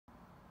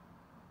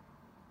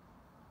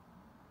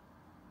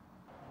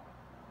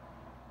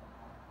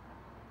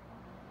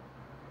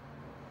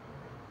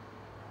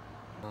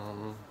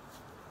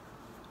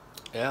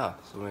Yeah,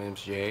 so my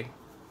name's Jay.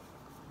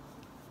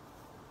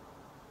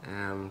 And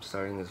I'm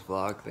starting this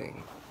vlog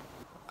thing.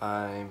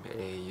 I'm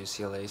a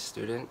UCLA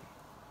student.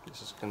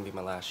 This is gonna be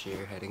my last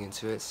year heading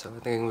into it, so I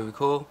think it would be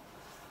cool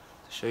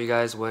to show you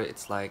guys what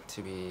it's like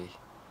to be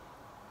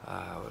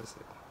a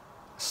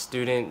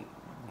student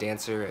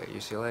dancer at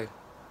UCLA.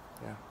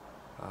 Yeah.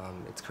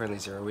 It's currently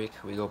 0 week.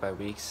 We go by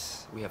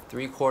weeks. We have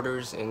 3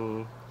 quarters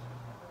in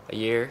a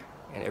year,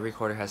 and every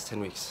quarter has 10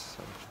 weeks.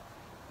 So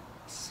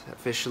it's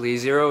officially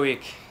 0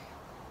 week.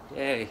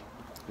 Yay!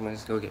 I'm gonna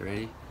just go get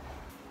ready.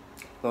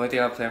 The only thing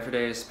I have planned for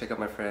today is pick up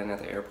my friend at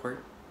the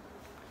airport,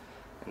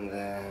 and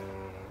then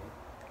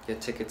get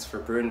tickets for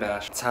Bruin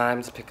Bash.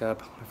 Time to pick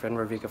up my friend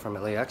Ravika from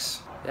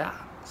LAX. Yeah,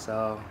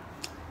 so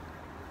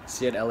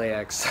see you at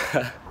LAX.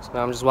 So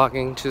now I'm just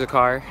walking to the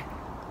car,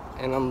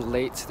 and I'm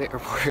late to the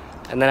airport.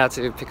 And then I have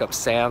to pick up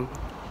Sam.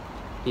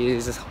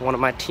 He's one of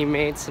my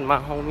teammates and my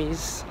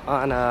homies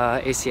on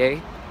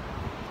ACA.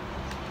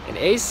 And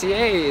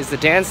ACA is the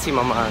dance team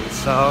I'm on,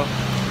 so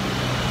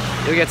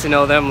you'll get to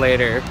know them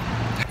later.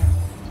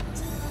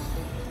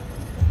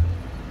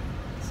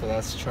 So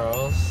that's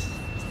Charles,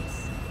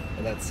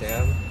 and that's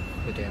Sam,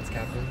 the dance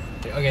captain.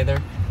 Okay,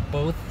 they're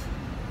both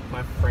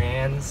my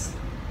friends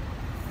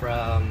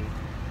from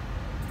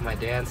my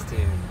dance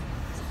team.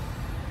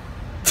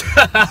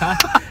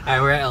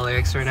 Alright, we're at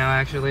LAX right now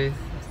actually,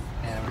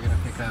 and we're gonna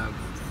pick up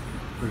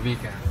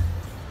Ravika.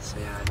 So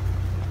yeah.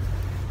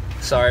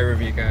 Sorry,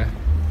 Ravika.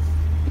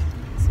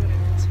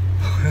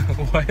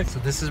 What? So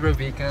this is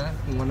Ravika,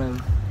 one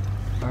of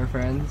our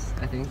friends,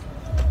 I think.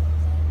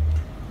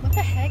 What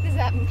the heck does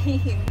that mean?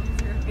 Is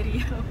there a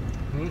video?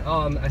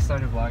 Oh, I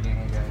started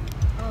vlogging again.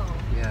 Oh.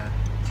 Yeah.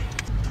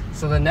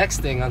 So the next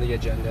thing on the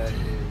agenda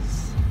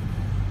is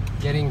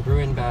getting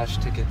Bruin Bash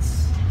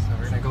tickets. So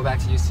we're gonna go back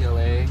to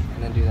UCLA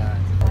and then do that.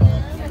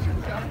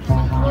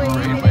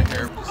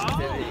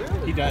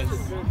 He does.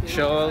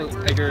 Show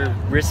like your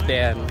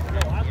wristband.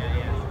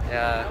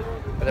 Yeah,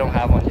 but they don't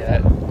have one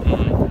yet.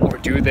 Or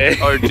do they?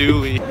 Or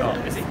do we? Oh,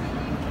 is he?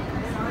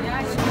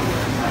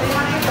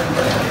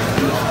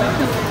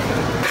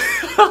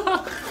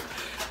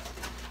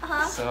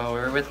 So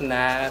we're with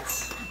Nat.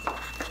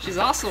 She's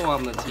also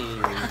on the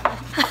team.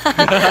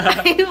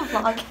 Are you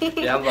vlogging?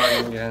 Yeah, I'm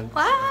vlogging again.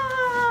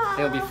 Wow!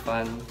 It'll be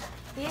fun.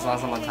 Yay. As long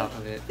as I'm on top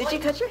of it. Did you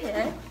cut your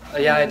hair? Oh,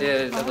 yeah, I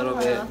did a little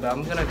bit, but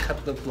I'm gonna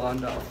cut the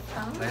blonde off.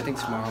 Oh. I think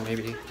tomorrow,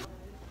 maybe.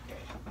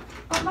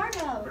 Oh,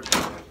 Margo!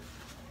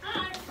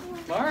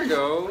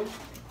 Margo!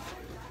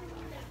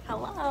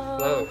 Hello!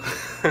 Hello.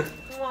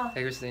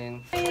 Hey,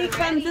 Christine. Hey,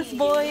 Kansas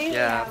boy.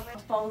 Yeah. I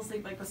fell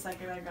asleep like the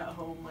second I got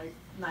home, like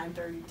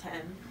 9:30,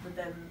 10. But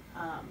then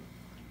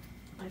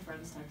my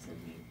friends texted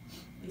me,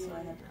 so I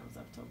was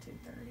up till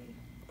 2:30.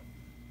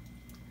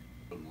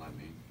 Wouldn't let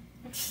me.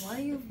 Why are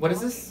you? What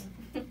is this?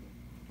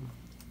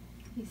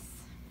 He's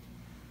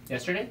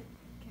Yesterday?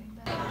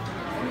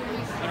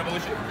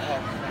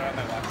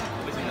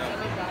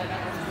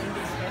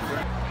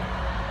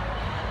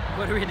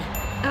 What are we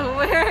doing?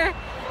 We're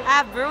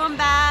at Bruin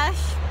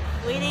Bash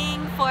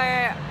waiting for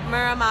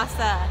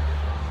Muramasa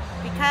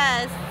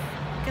because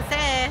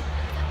kasi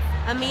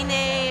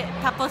amine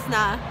tapos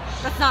na.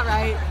 That's not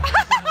right.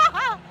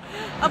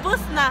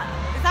 Abus na.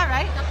 Is that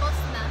right? tapos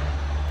na.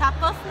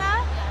 Tapos na?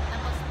 Yeah,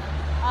 tapos na.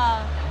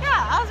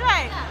 Yeah, I was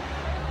right. Yeah.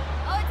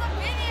 Oh, it's a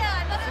video!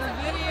 I thought it was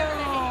a video!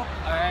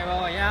 Alright,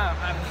 well, yeah,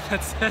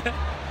 that's it.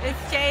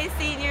 It's Jay's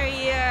senior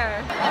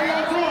year.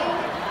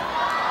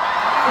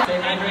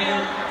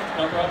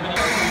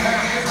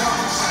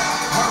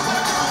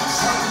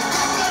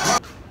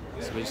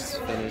 So we just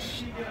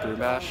finished Bruin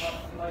Bash.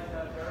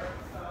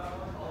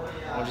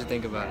 What'd you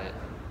think about it?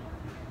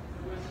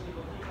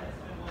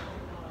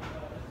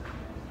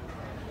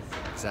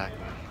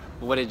 Exactly.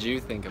 What did you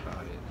think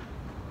about it?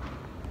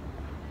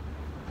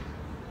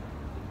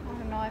 I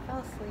don't know, I fell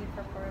asleep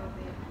for part of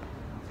it.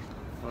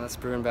 Well, that's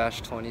Bruin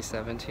Bash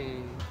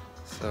 2017.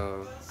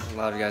 So, a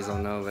lot of you guys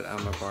don't know, but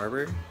I'm a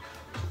barber.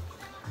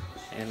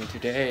 And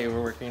today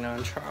we're working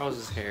on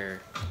Charles's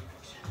hair.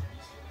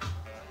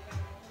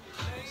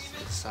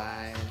 This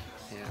side,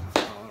 yeah,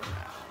 all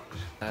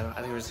around.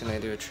 I think we're just gonna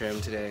do a trim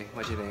today.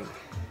 What do you think?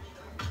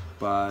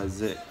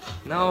 Buzz it.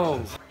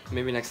 No!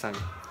 Maybe next time.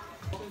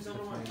 The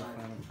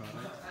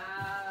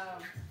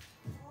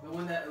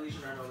one that Alicia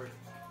ran over.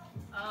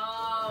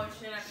 Oh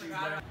shit, I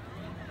forgot.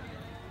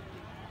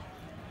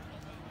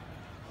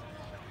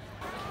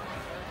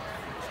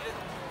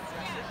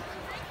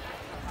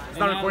 It's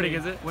not recording,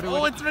 is it?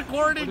 It's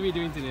recording! What are we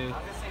doing today?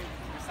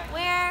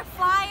 We're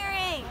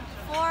flyering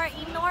for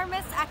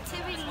Enormous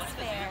Activities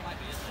Fair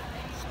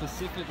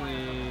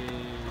Specifically...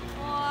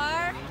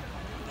 for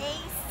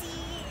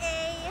ACA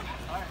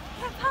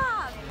Hip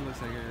Hop. It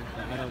looks like her.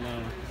 I don't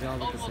know. They all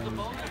look the same.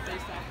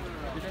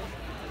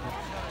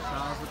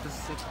 Charles with the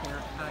sick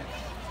haircut.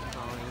 As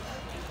always.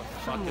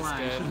 Fuck is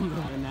good.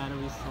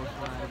 Natalie's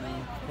socializing.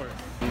 Of course.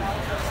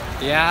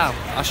 Yeah,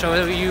 I'll show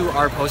you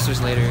our posters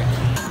later.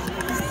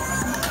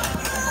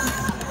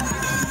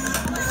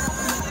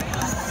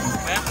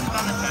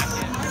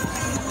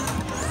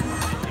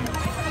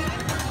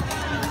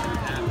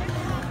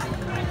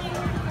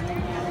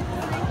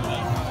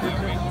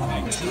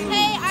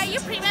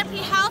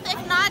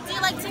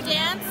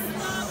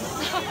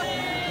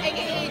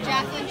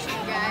 challenge you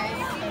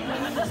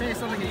guys. Say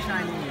something in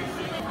Chinese.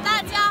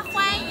 大家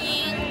欢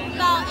迎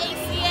到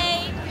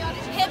ACA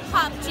Hip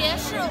Hop 爵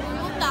士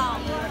舞蹈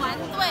团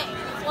队，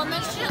我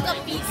们是个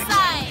比赛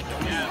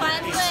团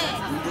队，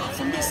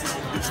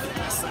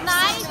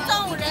哪一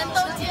种人都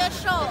接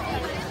受，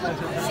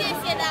谢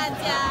谢大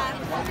家。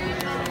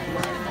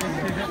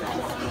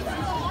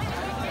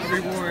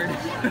Reward.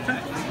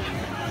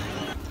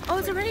 Oh,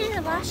 it's already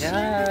your last year?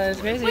 Yeah, it's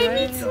crazy, Wait,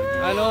 right? me too.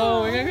 I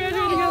know, we're gonna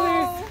graduate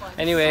together.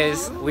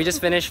 Anyways, we just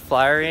finished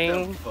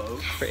flyering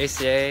for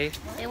ACA.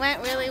 It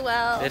went really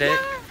well. Did it?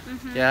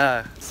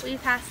 Yeah. We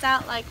passed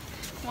out like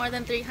more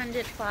than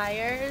 300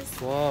 flyers.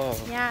 Whoa.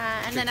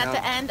 Yeah, and Good then at the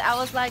count. end I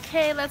was like,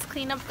 hey, let's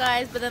clean up,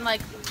 guys. But then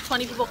like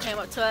 20 people came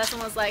up to us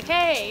and was like,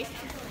 hey,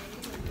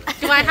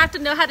 do I have to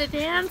know how to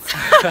dance?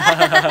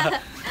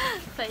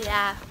 But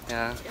yeah.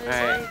 Yeah. was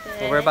Alright. really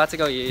good. Well, we're about to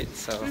go eat,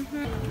 so.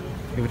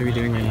 Hey, what are we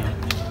doing right now?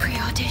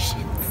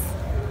 Pre-auditions.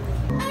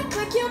 Act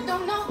like you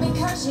don't know me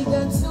cause you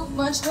got too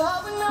much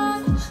going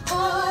on.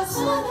 Oh,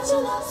 someone that you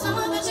love,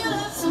 someone that you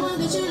love, someone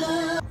that you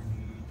love.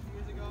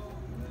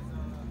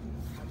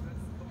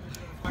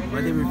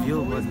 Why they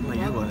reveal what my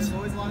year was?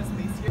 Can we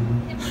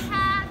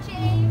have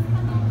James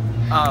come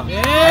on? Oh.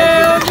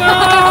 Yeah, no!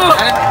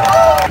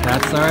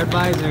 That's our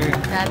advisor.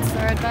 That's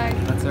our advice.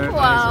 That's our advisor.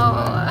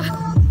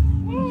 Wow.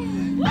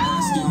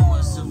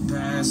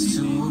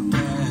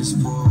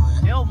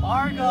 Yo,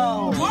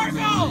 Margo!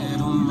 Margo!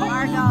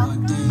 Margo.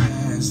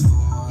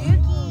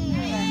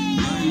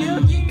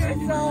 Yuki, you're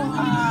so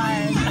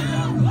hot.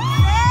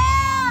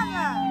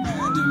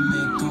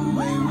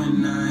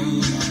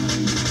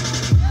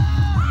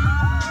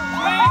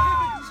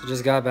 So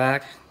just got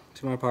back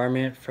to my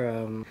apartment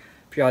from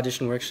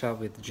pre-audition workshop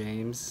with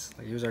James.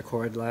 Like, he was our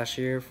chord last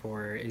year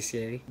for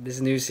ACA.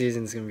 This new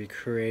season is gonna be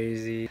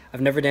crazy.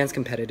 I've never danced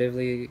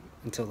competitively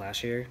until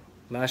last year.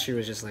 Last year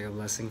was just like a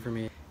blessing for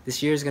me.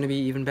 This year is gonna be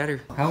even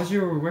better. How was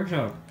your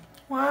workshop?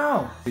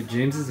 Wow! Dude,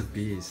 James is a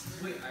beast.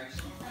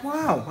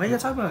 Wow! Why are you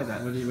talking about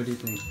that? What do you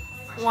think?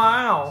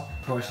 Wow!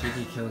 Of course,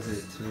 he kills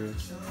it too.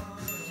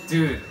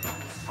 Dude,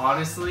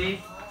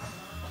 honestly,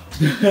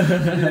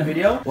 the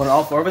video when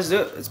all four of us do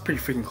it, it's pretty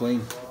freaking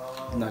clean.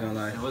 I'm not gonna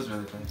lie. It was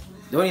really fun.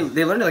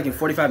 They learned it like in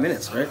 45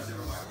 minutes, right?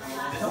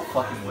 No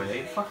fucking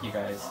way. Fuck you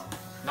guys.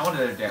 No one of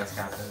their dance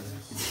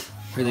captains.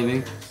 We're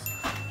leaving?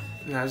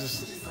 Yeah, I was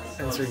just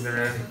answering the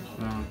random.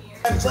 No.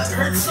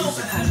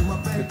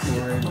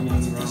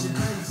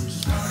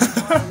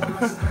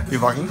 You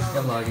vlogging?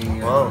 I'm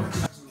vlogging. Whoa.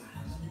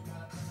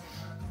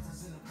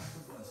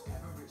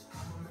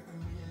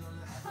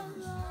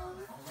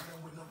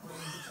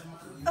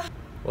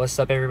 What's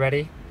up,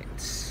 everybody?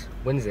 It's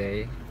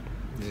Wednesday,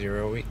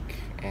 0 week,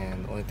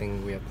 and the only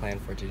thing we have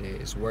planned for today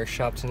is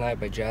workshop tonight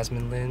by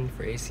Jasmine Lynn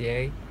for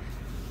ACA,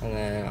 and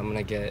then I'm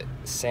gonna get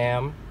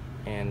Sam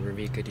and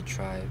Ravika to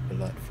try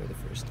Balut for the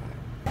first time.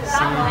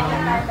 Sam,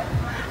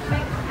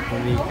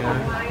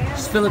 Ravika,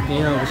 she's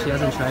Filipino, but she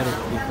hasn't tried it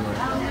before.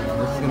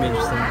 This is gonna be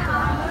interesting.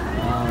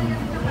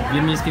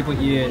 Vietnamese people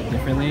eat it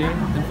differently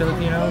than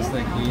Filipinos.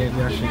 Like we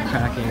actually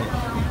crack it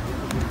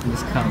in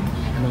this cup,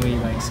 and then we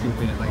like scoop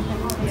it like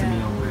it's a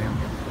meal, right?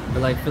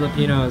 But like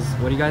Filipinos,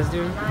 what do you guys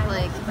do?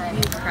 Like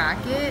you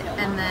crack it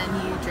and then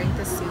you drink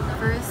the soup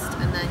first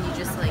and then you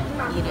just like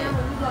eat it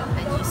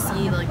and you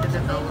see like the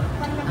developed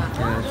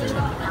Yeah, that's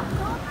right.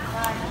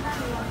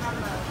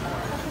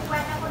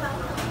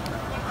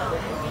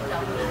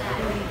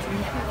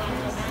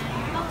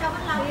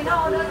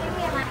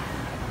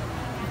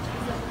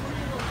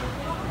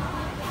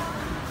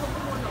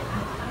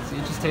 So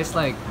it just tastes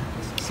like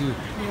soup.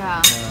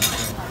 Yeah.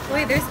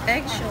 Wait, there's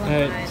eggshell in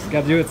Alright, mine. just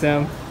gotta do it,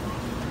 Sam.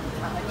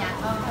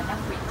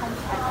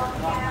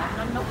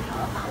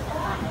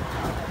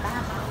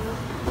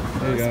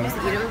 There you go.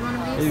 Supposed to eat it with one of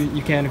these?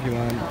 You can if you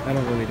want. I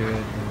don't really do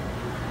it.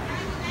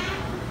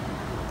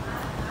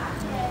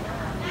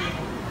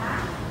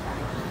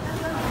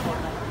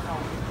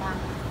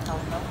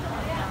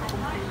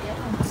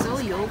 So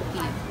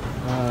yolky.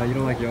 You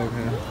don't like yolk,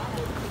 huh?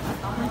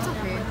 It's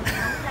okay.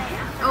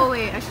 Oh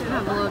wait, I shouldn't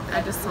have looked.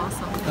 I just saw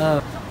something.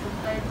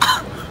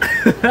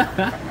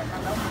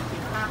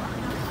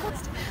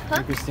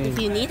 Hey, Christine, If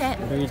you need it.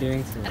 what are you doing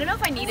I today? don't know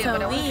if I need it, So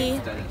but I want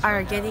we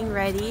are getting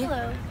ready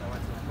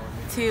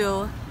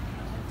to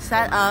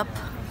set up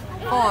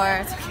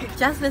for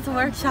Jasmine's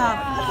workshop.